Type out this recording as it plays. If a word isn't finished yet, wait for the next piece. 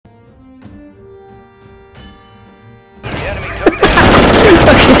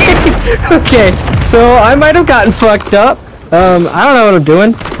Okay, okay. So I might have gotten fucked up. I don't know what I'm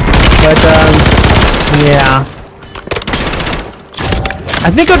doing, but yeah. I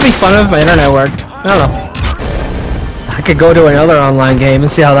think it would be fun if my internet worked. I don't know. I could go to another online game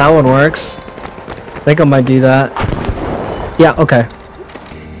and see how that one works. I think I might do that. Yeah. Okay.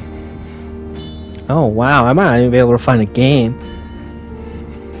 Oh wow, I might not even be able to find a game.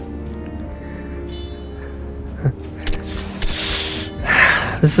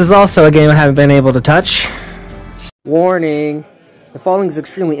 This is also a game I haven't been able to touch. Warning. The following is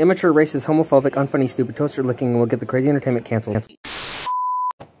extremely immature, racist, homophobic, unfunny, stupid, toaster looking, and will get the crazy entertainment canceled.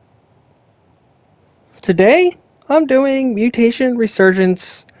 Today, I'm doing Mutation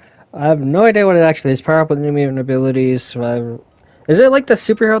Resurgence. I have no idea what it actually is. Power up with new mutant abilities. Survivor. Is it like the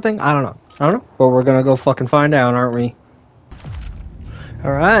superhero thing? I don't know. But we're gonna go fucking find out, aren't we?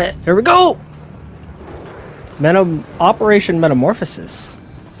 Alright, here we go! Operation Metamorphosis.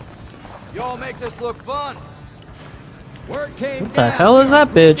 Y'all make this look fun. Word came What the hell is that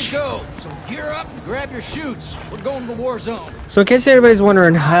bitch? Go. So gear up and grab your chutes. We're going to the war zone. So in case anybody's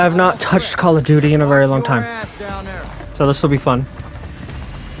wondering, I have not touched Call of Duty in a very long time. So this will be fun.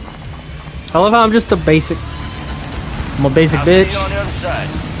 I love how I'm just a basic... I'm a basic bitch.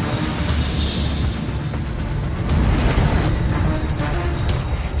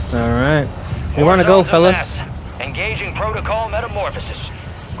 Alright. We want to go, fellas. Engaging protocol metamorphosis.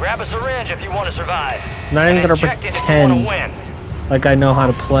 Grab a syringe if you want to survive. Not even gonna pretend like I know how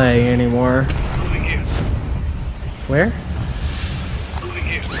to play anymore. Where?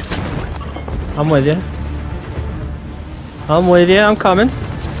 I'm with you. I'm with you. I'm coming.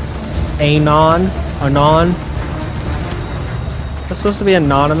 Anon. That's supposed to be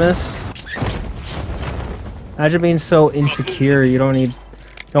anonymous. Imagine being so insecure. You don't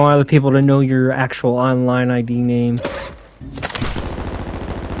want other people to know your actual online ID name.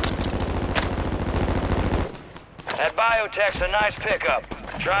 That biotech's a nice pickup.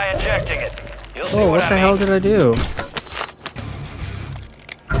 Try injecting it. You'll see what the hell did I do?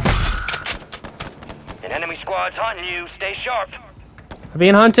 An enemy squad's hunting you. Stay sharp. I'm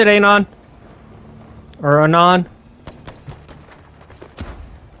being hunted, Anon. Or Anon.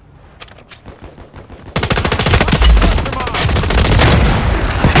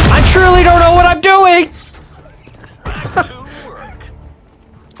 I truly don't know what I'm doing!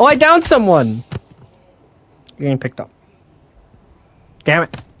 Oh, I downed someone! You're getting picked up. Damn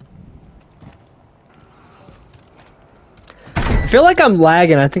it. I feel like I'm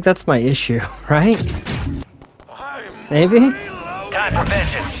lagging. I think that's my issue, right? Maybe? Time for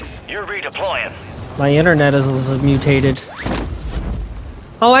vengeance. You're redeploying. My internet is mutated.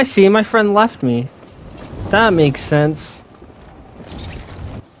 Oh, I see. My friend left me. That makes sense.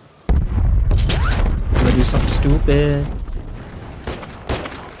 I'm gonna do something stupid.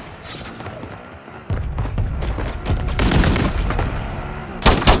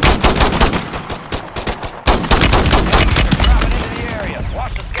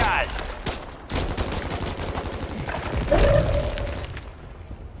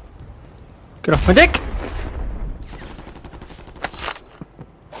 Get off my dick!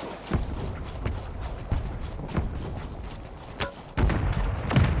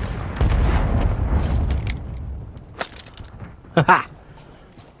 Haha!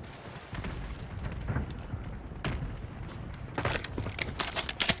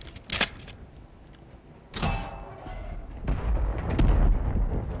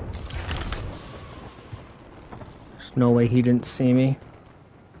 There's no way he didn't see me.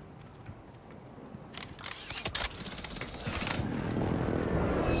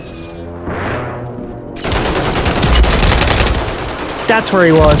 That's where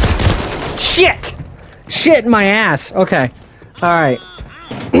he was. Shit! Shit in my ass. Okay. Alright.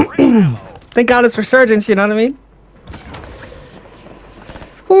 Thank God it's Resurgence, you know what I mean?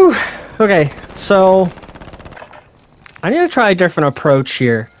 Whew. Okay, so... I need to try a different approach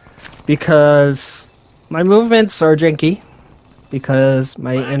here. Because my movements are janky. Because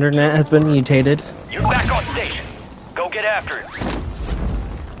my internet has been mutated. You're back on station. Go get after it.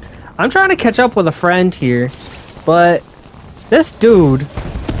 I'm trying to catch up with a friend here. But... this dude...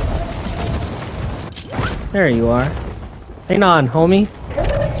 There you are. Hang on, homie.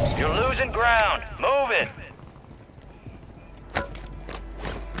 You're losing ground. Move it.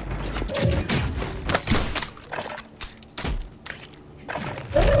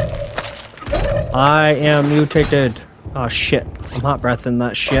 I am mutated. Oh shit. I'm hot breathing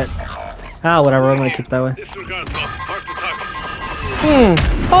that shit. Ah, whatever. I'm gonna keep that way.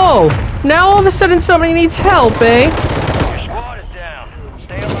 Oh! Now all of a sudden somebody needs help, eh?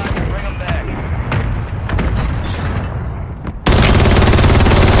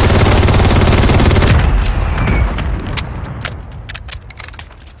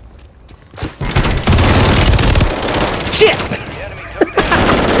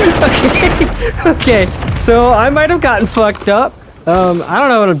 Okay, okay. So I might have gotten fucked up. I don't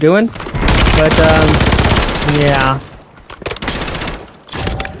know what I'm doing, but yeah.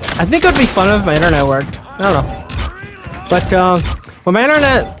 I think it would be fun if my internet worked. I don't know. But when my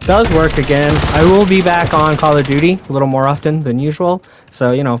internet does work again, I will be back on Call of Duty a little more often than usual.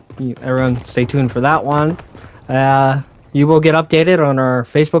 So, you know, everyone stay tuned for that one. You will get updated on our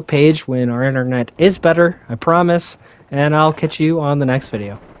Facebook page when our internet is better, I promise. And I'll catch you on the next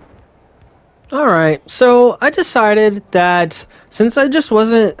video. Alright, so I decided that since I just felt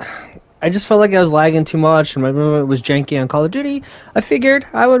like I was lagging too much and my movement was janky on Call of Duty, I figured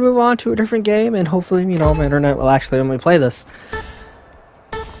I would move on to a different game and hopefully, you know, my internet will actually let me play this.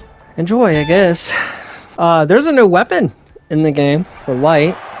 Enjoy, I guess. There's a new weapon in the game for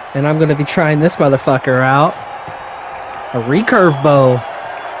light, and I'm going to be trying this motherfucker out. A recurve bow.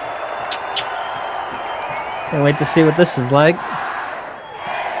 Can't wait to see what this is like.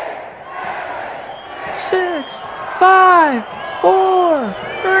 6, 5, 4,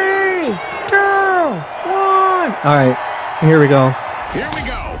 3, 2, 1. Alright, here we go. Here we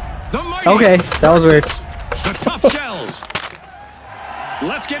go. The mighty. Okay, that was weird. The tough shells.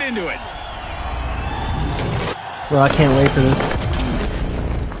 Let's get into it. Well, I can't wait for this.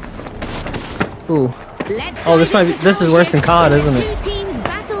 Ooh. Oh, this is worse than COD, isn't it? Two teams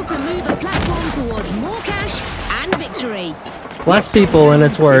battle to move a platform towards more cash and victory. Less people and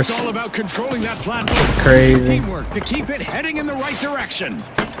it's worse. It's all about controlling that platform. It's crazy. Teamwork to keep it heading in the right direction.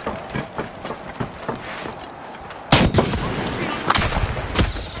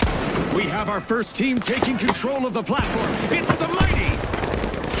 We have our first team taking control of the platform. It's the mighty.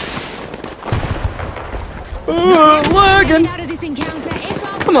 Lagging. Out of this encounter, it's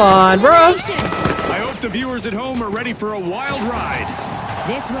our Come on, bro. I hope the viewers at home are ready for a wild ride.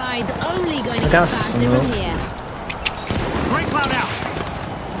 This ride's only going to I get guess faster so. from here. Ray cloud out.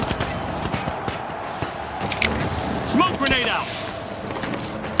 Smoke grenade out.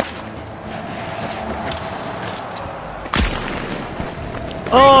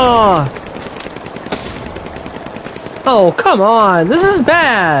 Oh. Oh, come on. This is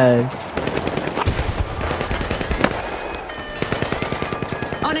bad.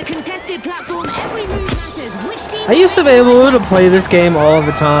 On a contested platform, every move matters. Which team I used to be able to play this game all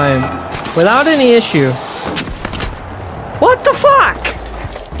the time without any issue. What the fuck?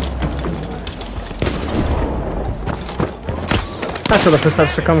 That's where the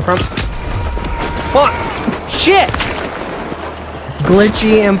footsteps are coming from. Fuck! Shit!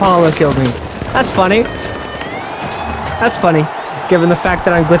 Glitchy Impala killed me. That's funny. That's funny, given the fact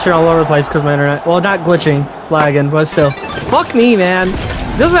that I'm glitching all over the place because my internet. Well, not glitching, lagging, but still. Fuck me, man.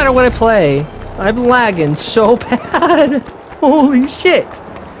 Doesn't matter what I play. I'm lagging so bad. Holy shit.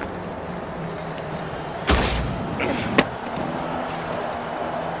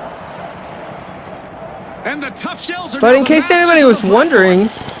 And the tough shells are But now in the case masters anybody of was the platform. wondering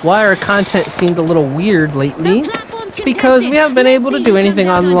why our content seemed a little weird lately, The platform's it's because we haven't been contested. able to Let's do see who anything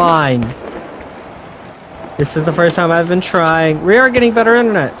comes out on top. online. This is the first time I've been trying. We are getting better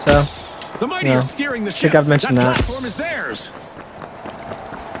internet, so The mighty Yeah. are steering the I ship. think I've mentioned that. platform is theirs.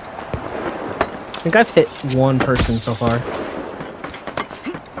 I think I've hit one person so far.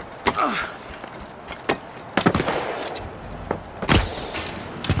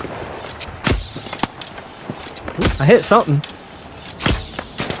 I hit something.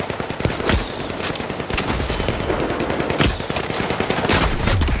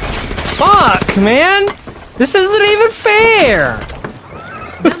 Fuck, man! This isn't even fair!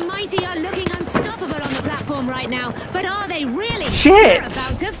 The mighty are looking unstoppable on the platform right now, but are they really? Shit. We're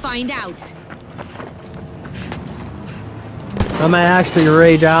about to find out. I might actually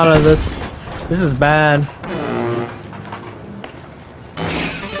rage out of this. This is bad.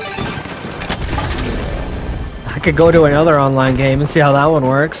 I could go to another online game and see how that one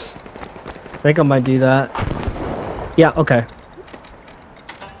works. I think I might do that. Yeah, okay.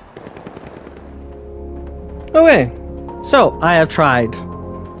 Okay, so I have tried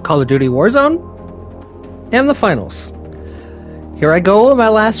Call of Duty Warzone and the finals. Here I go with my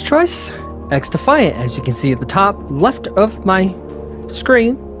last choice, XDefiant. As you can see at the top left of my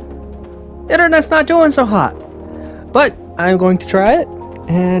screen, internet's not doing so hot, but I'm going to try it,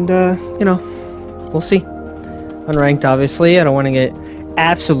 and you know, we'll see. Unranked, obviously. I don't want to get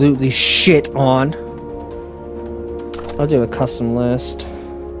absolutely shit on. I'll do a custom list.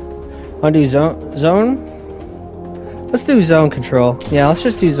 I'll do zone. Let's do zone control. Yeah, let's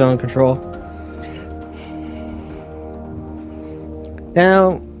just do zone control.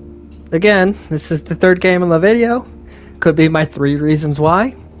 Now, again, this is the third game in the video. Could be my 3 reasons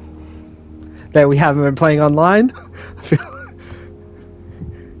why that we haven't been playing online.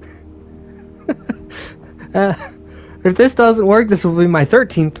 If this doesn't work, this will be my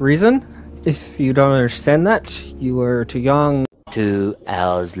 13th reason. If you don't understand that, you were too young. 2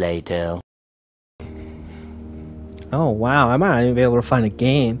 hours later. Oh wow, I might not even be able to find a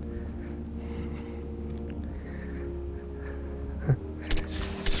game.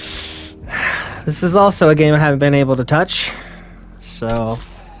 This is also a game I haven't been able to touch. So,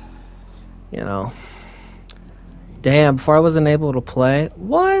 you know. Damn, before I wasn't able to play.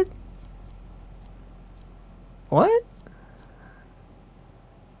 What? What?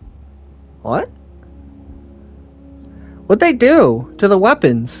 What? What'd they do to the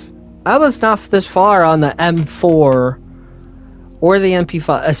weapons? I was not this far on the M4 or the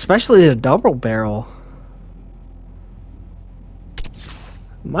MP5, especially the double barrel.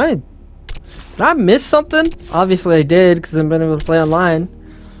 Did I miss something? Obviously I did, because I've been able to play online.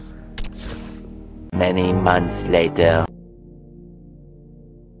 Many months later.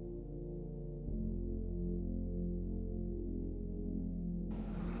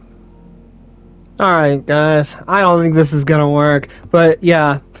 Alright guys, I don't think this is gonna work, but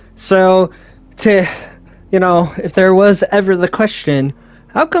yeah, so if there was ever the question,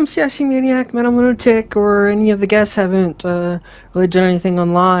 how come CIC Maniac, Madam Lunatic, or any of the guests haven't really done anything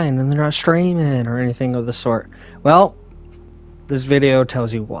online and they're not streaming or anything of the sort? Well, this video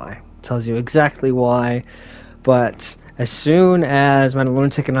tells you why. It tells you exactly why, but as soon as Madam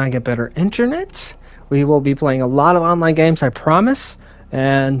Lunatic and I get better internet, we will be playing a lot of online games, I promise,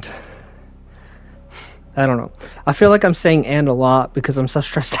 and I don't know. I feel like I'm saying "and" a lot because I'm so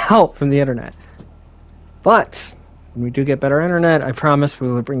stressed out from the internet. But when we do get better internet, I promise we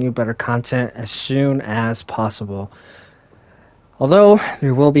will bring you better content as soon as possible. Although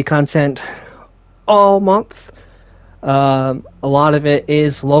there will be content all month. A lot of it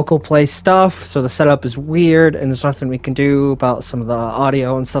is local play stuff, so the setup is weird and there's nothing we can do about some of the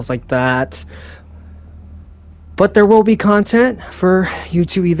audio and stuff like that. But there will be content for you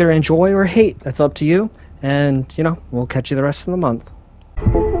to either enjoy or hate. That's up to you. And, we'll catch you the rest of the month.